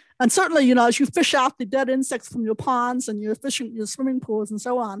 And certainly, as you fish out the dead insects from your ponds and your swimming pools and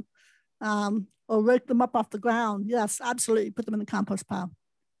so on, or rake them up off the ground, yes, absolutely, put them in the compost pile.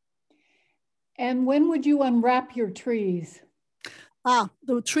 And when would you unwrap your trees?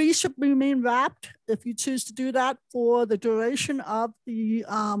 The trees should remain wrapped if you choose to do that for the duration of the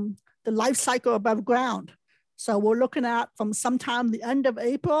life cycle above ground. So we're looking at from sometime the end of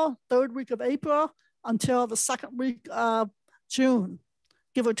April, third week of April, until the second week of June,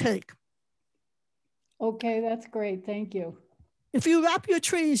 give or take. Okay, that's great. Thank you. If you wrap your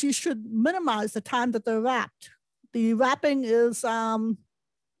trees, you should minimize the time that they're wrapped. The wrapping is, well,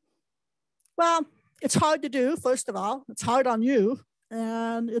 it's hard to do, first of all. It's hard on you.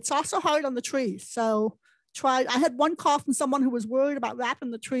 And it's also hard on the trees. So I had one call from someone who was worried about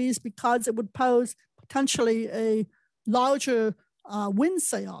wrapping the trees because it would pose potentially a larger wind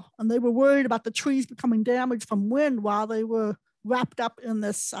sail, and they were worried about the trees becoming damaged from wind while they were wrapped up in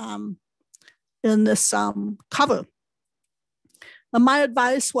this cover. And my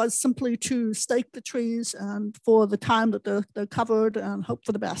advice was simply to stake the trees and for the time that they're covered and hope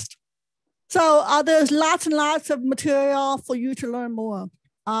for the best. So there's lots and lots of material for you to learn more.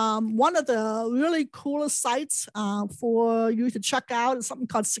 One of the really coolest sites for you to check out is something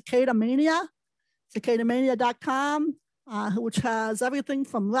called Cicada Mania, cicadamania.com, which has everything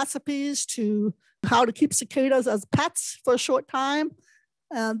from recipes to how to keep cicadas as pets for a short time.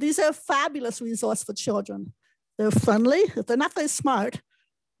 These are a fabulous resource for children. They're friendly. If they're not very smart,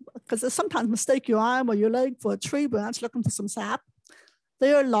 because they sometimes mistake your arm or your leg for a tree branch looking for some sap.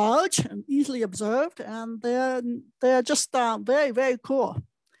 They are large and easily observed, and they're just very, very cool.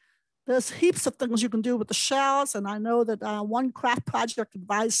 There's heaps of things you can do with the shells, and I know that one craft project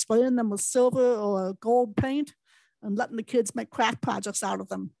advised spraying them with silver or gold paint and letting the kids make craft projects out of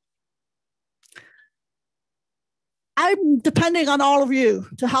them. I'm depending on all of you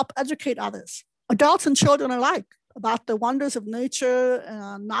to help educate others, adults and children alike, about the wonders of nature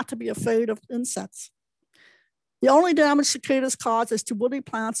and not to be afraid of insects. The only damage cicadas cause is to woody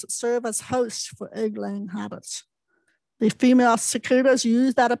plants that serve as hosts for egg-laying habits. The female cicadas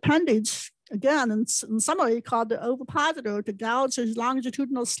use that appendage, again, in summary, called the ovipositor, to gouge these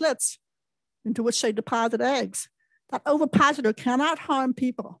longitudinal slits into which they deposit eggs. That ovipositor cannot harm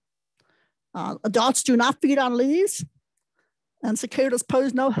people. Adults do not feed on leaves, and cicadas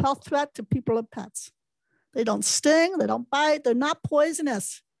pose no health threat to people or pets. They don't sting, they don't bite, they're not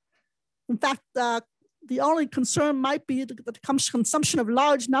poisonous. In fact, the only concern might be that the consumption of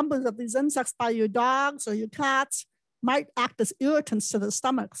large numbers of these insects by your dogs or your cats might act as irritants to their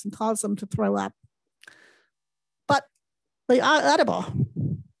stomachs and cause them to throw up. But they are edible,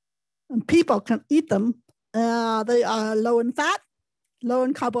 and people can eat them. They are low in fat, low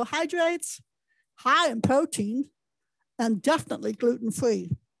in carbohydrates, high in protein, and definitely gluten-free.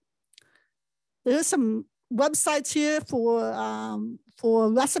 There's some websites here for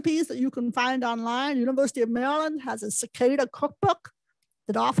recipes that you can find online. University of Maryland has a cicada cookbook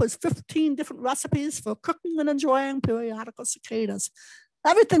that offers 15 different recipes for cooking and enjoying periodical cicadas.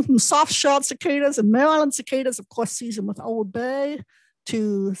 Everything from soft-shelled cicadas and Maryland cicadas, of course, seasoned with Old Bay,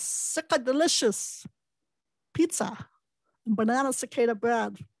 to Cicadelicious pizza and banana cicada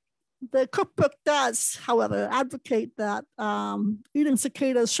bread. The cookbook does, however, advocate that eating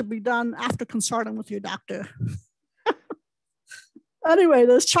cicadas should be done after consulting with your doctor. Anyway,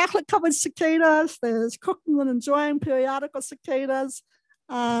 there's chocolate-covered cicadas, there's cooking and enjoying periodical cicadas,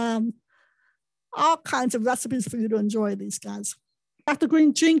 all kinds of recipes for you to enjoy these guys. Dr.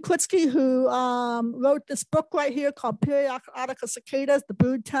 Gene Kwitsky, who wrote this book right here called Periodical Cicadas, the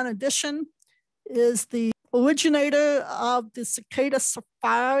Brood 10 edition, is the originator of the Cicada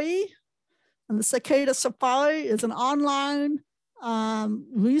Safari. And the Cicada Safari is an online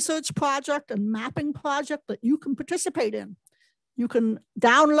research project and mapping project that you can participate in. You can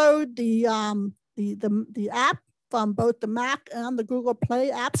download the app from both the Mac and the Google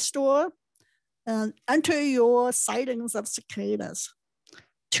Play App Store and enter your sightings of cicadas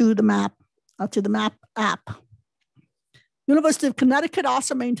to the map app. University of Connecticut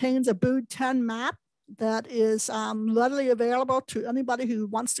also maintains a Brood 10 map that is readily available to anybody who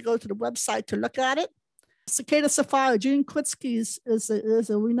wants to go to the website to look at it. Cicada Safari, Gene Kwitsky is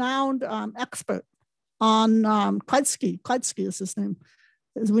a renowned expert on Kwitsky is his name,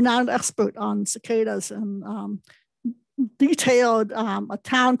 is a renowned expert on cicadas and detailed a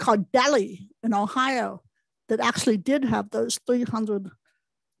town called Delhi in Ohio that actually did have those 300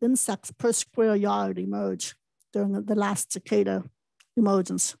 insects per square yard emerge during the last cicada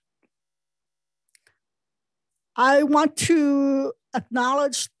emergence. I want to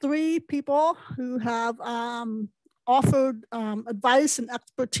acknowledge 3 people who have offered advice and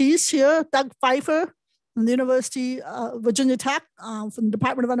expertise here. Doug Pfeiffer from the University of Virginia Tech, from the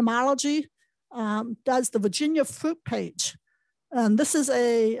Department of Entomology, does the Virginia Fruit Page. And this is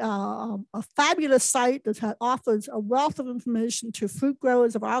a fabulous site that offers a wealth of information to fruit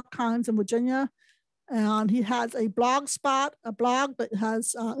growers of all kinds in Virginia. And he has a blog that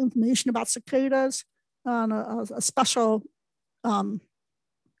has information about cicadas, on a special,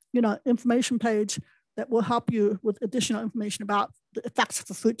 information page that will help you with additional information about the effects of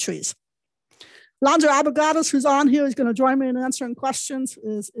the fruit trees. Alonso Abugattas, who's on here, is going to join me in answering questions,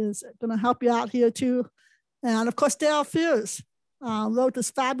 is going to help you out here too. And of course, Dale Fears wrote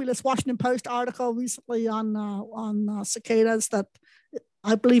this fabulous Washington Post article recently on cicadas that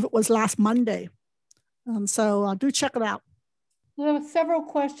I believe it was last Monday. So do check it out. There were several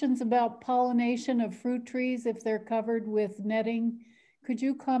questions about pollination of fruit trees if they're covered with netting. Could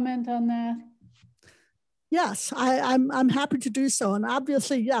you comment on that? Yes, I'm happy to do so. And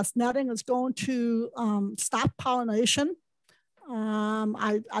obviously, yes, netting is going to stop pollination.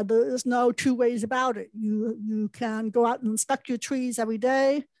 There is no two ways about it. You can go out and inspect your trees every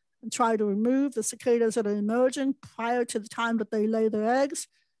day and try to remove the cicadas that are emerging prior to the time that they lay their eggs.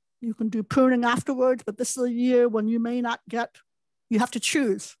 You can do pruning afterwards, but this is a year when you may not get, you have to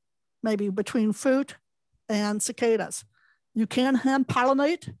choose maybe between fruit and cicadas. You can hand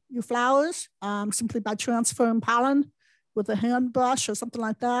pollinate your flowers simply by transferring pollen with a hand brush or something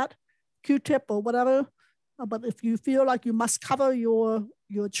like that, Q-tip or whatever. But if you feel like you must cover your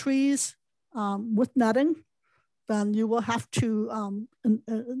trees with netting, then you will have to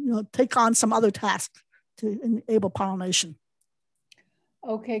take on some other tasks to enable pollination.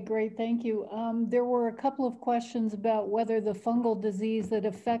 Okay, great, thank you. There were a couple of questions about whether the fungal disease that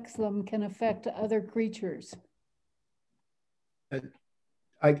affects them can affect other creatures.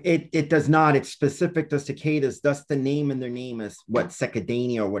 It does not. It's specific to cicadas. Thus, the name in their name is what,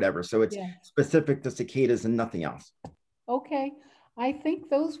 Cicadania or whatever. So it's specific to cicadas and nothing else. Okay, I think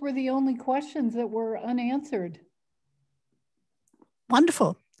those were the only questions that were unanswered.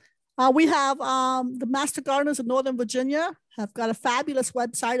 Wonderful. We have the Master Gardeners of Northern Virginia have got a fabulous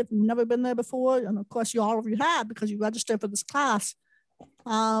website if you've never been there before. And of course, all of you have because you registered for this class.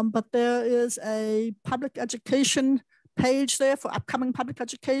 But there is a public education page there for upcoming public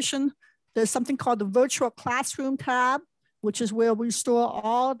education. There's something called the virtual classroom tab, which is where we store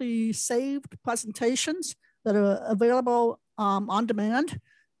all the saved presentations that are available on demand.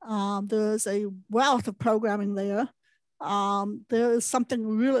 There's a wealth of programming there. There is something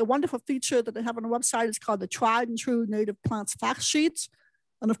really, a wonderful feature that they have on the website. It's called the Tried and True Native Plants Fact Sheets.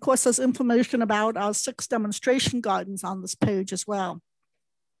 And of course, there's information about our 6 demonstration gardens on this page as well.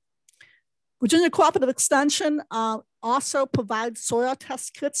 Virginia Cooperative Extension also provides soil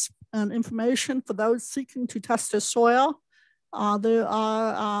test kits and information for those seeking to test their soil. There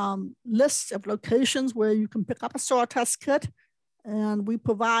are lists of locations where you can pick up a soil test kit, and we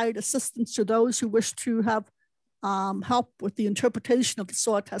provide assistance to those who wish to have help with the interpretation of the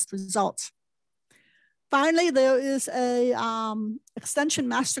soil test results. Finally, there is a Extension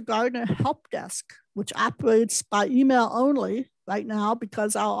Master Gardener help desk, which operates by email only right now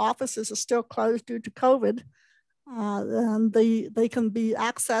because our offices are still closed due to COVID. And they can be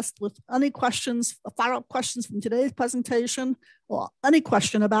accessed with any questions, follow-up questions from today's presentation, or any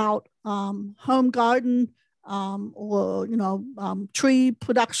question about home garden or tree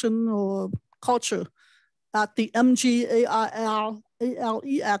production or culture at the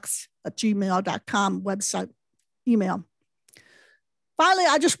mgarlex@gmail.com website email. Finally,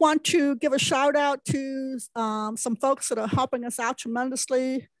 I just want to give a shout out to some folks that are helping us out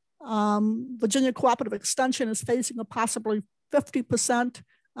tremendously. Virginia Cooperative Extension is facing a possibly 50%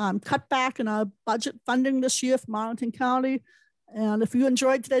 cutback in our budget funding this year from Arlington County. And if you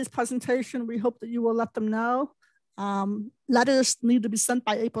enjoyed today's presentation, we hope that you will let them know. Letters need to be sent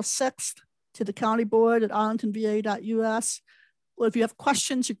by April 6th to the county board at arlingtonva.us. Or if you have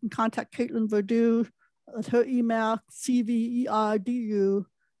questions, you can contact Caitlin Verdu at her email,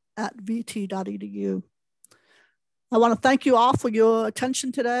 cverdu@vt.edu. I want to thank you all for your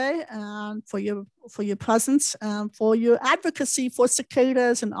attention today and for your presence and for your advocacy for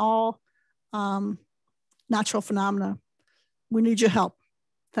cicadas and all natural phenomena. We need your help.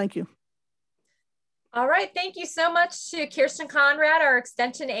 Thank you. All right, thank you so much to Kirsten Conrad, our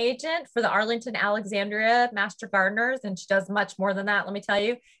extension agent for the Arlington Alexandria Master Gardeners, and she does much more than that, let me tell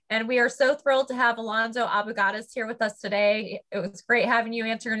you. And we are so thrilled to have Alonso Abugattas here with us today. It was great having you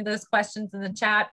answering those questions in the chat.